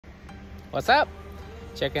What's up?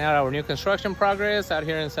 Checking out our new construction progress out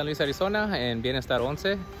here in San Luis, Arizona in Bienestar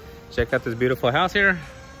 11. Check out this beautiful house here.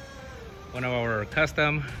 One of our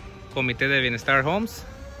custom Comité de Bienestar homes.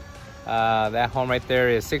 That home right there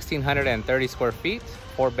is 1,630 square feet,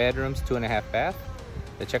 4 bedrooms, 2.5 bath.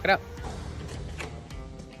 Let's check it out.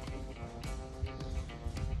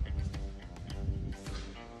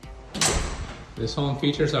 This home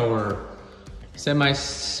features our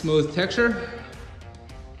semi-smooth texture.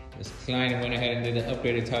 This client went ahead and did the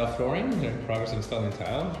upgraded tile flooring. They're in progress of installing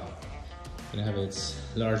tile. Gonna have its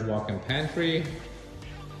large walk-in pantry.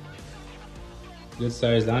 Good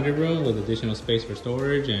sized laundry room with additional space for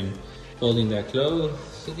storage and folding that clothes,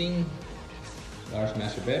 sitting. Large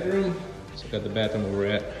master bedroom. Check out the bathroom where we're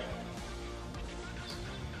at.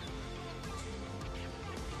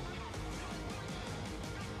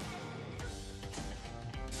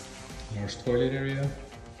 Large toilet area.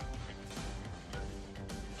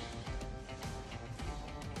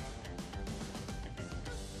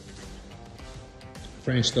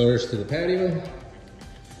 French doors to the patio.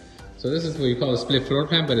 So this is what you call a split floor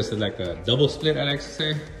plan, but it's like a double split, I like to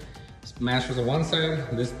say. Master's on one side,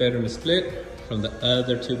 this bedroom is split from the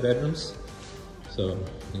other 2 bedrooms. So,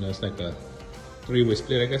 you know, it's like a 3-way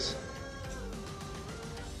split, I guess.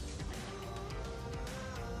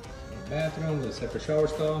 Bathroom with a separate shower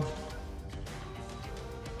stall.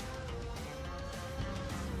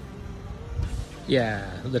 Yeah,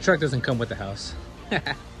 the truck doesn't come with the house.